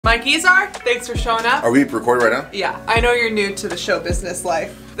Mike Guizar, thanks for showing up. Are we recording right now? Yeah, I know you're new to the show business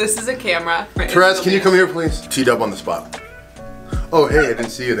life. This is a camera. Perez, can you come here, please? T-Dub on the spot. Oh, hey, I didn't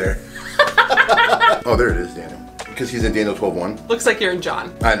see you there. Oh, there it is, Daniel. Because he's in Daniel 12:1. Looks like you're in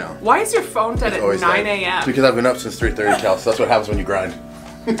John. I know. Why is your phone dead at 9 a.m.? Because I've been up since 3:30, Kelsey. That's what happens when you grind.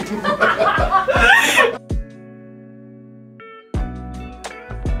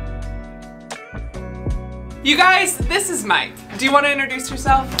 You guys, this is Mike. Do you want to introduce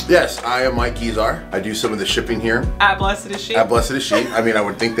yourself? Yes, I am Mike Guizar. I do some of the shipping here. At Blessed is She? At Blessed is She. I mean, I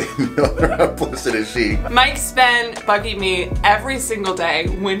would think they know they're at Blessed is She. Mike's been bugging me every single day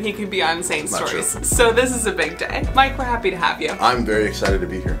when he can be on Saint Stories. True. So this is a big day. Mike, we're happy to have you. I'm very excited to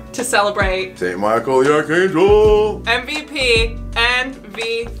be here. To celebrate St. Michael the Archangel. MVP and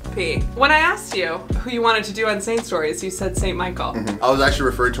VP. When I asked you who you wanted to do on Saint Stories, you said St. Michael. I was actually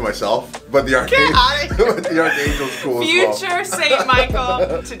referring to myself, but the Archangel's cool Future as well. St.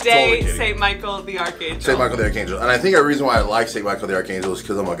 Michael. Today, Totally St. Michael the Archangel. St. Michael the Archangel. And I think the reason why I like St. Michael the Archangel is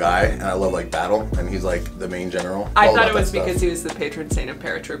because I'm a guy and I love like battle, and he's like the main general. I thought it was because he was the patron saint of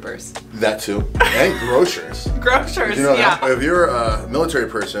paratroopers. That too. And grocers. Grocers, You know yeah. that? If you're a military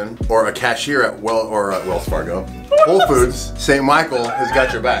person or a cashier at Wells Fargo, Whole Foods, St. Michael has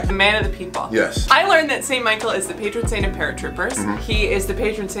got your back. The man of the people. Yes. I learned that St. Michael is the patron saint of paratroopers. He is the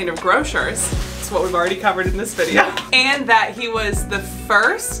patron saint of grocers. That's what we've already covered in this video. And that he was the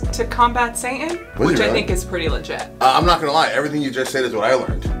first to combat Satan, which I think is pretty legit. I'm not gonna lie, everything you just said is what I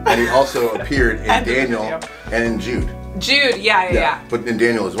learned. And he also appeared in Daniel and in Jude. Jude, yeah. But in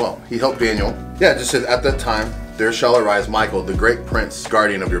Daniel as well. He helped Daniel. Yeah, it just says, at that time, there shall arise Michael, the great prince,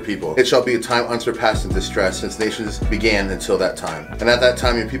 guardian of your people. It shall be a time unsurpassed in distress, since nations began until that time. And at that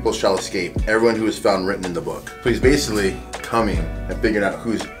time your people shall escape, everyone who is found written in the book. So he's basically coming and figuring out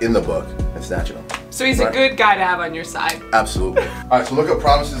who's in the book and snatching them. So he's a good guy to have on your side. Absolutely. Alright, so look up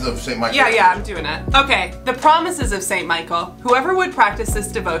promises of St. Michael. Yeah, I'm doing it. Okay, the promises of St. Michael. Whoever would practice this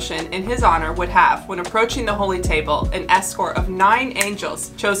devotion in his honor would have, when approaching the holy table, an escort of 9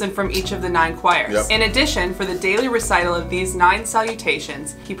 angels chosen from each of the 9 choirs. Yep. In addition, for the daily recital of these 9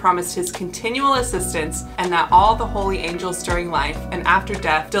 salutations, he promised his continual assistance, and that all the holy angels during life and after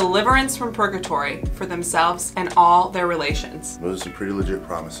death, deliverance from purgatory for themselves and all their relations. Those are some pretty legit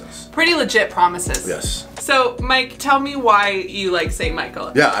promises. Pretty legit promises. Yes. So, Mike, tell me why you like St.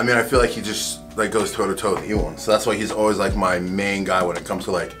 Michael. Yeah, I mean, I feel like he just like goes toe to toe with evil. So that's why he's always like my main guy when it comes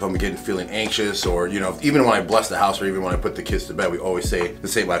to like if I'm feeling anxious, or you know, even when I bless the house or even when I put the kids to bed, we always say the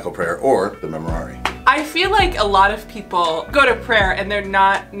St. Michael prayer or the Memorare. I feel like a lot of people go to prayer and they're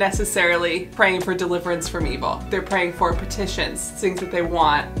not necessarily praying for deliverance from evil. They're praying for petitions, things that they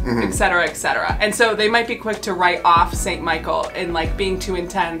want, etc., etc. And so they might be quick to write off St. Michael in like being too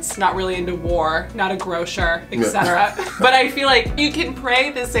intense, not really into war, not a grocer, etc. But I feel like you can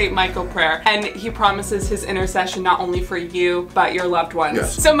pray the St. Michael prayer and he promises his intercession not only for you, but your loved ones.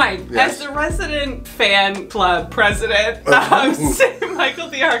 Yes. So Mike, as the resident fan club president of St. Michael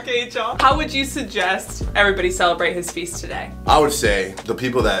the Archangel, how would you suggest everybody celebrate his feast today? I would say the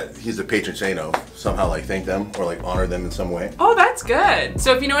people that he's the patron saint of, somehow like thank them or like honor them in some way. Oh, that's good.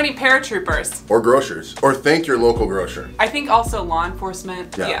 So if you know any paratroopers. Or grocers. Or thank your local grocer. I think also law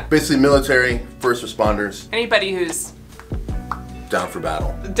enforcement. Yeah. Basically military, first responders. Anybody who's down for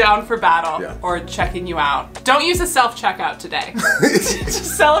battle. Down for battle. Yeah. Or checking you out. Don't use a self-checkout today.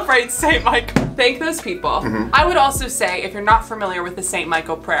 Just celebrate St. Michael. Thank those people. I would also say, if you're not familiar with the St.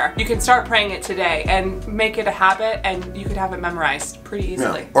 Michael prayer, you can start praying it today and make it a habit, and you could have it memorized pretty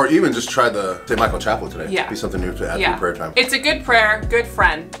easily. Yeah. Or even just try the St. Michael Chaplet today. Yeah. Be something new to add to your prayer time. It's a good prayer, good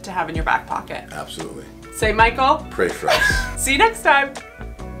friend to have in your back pocket. Absolutely. St. Michael, Pray for us. see you next time.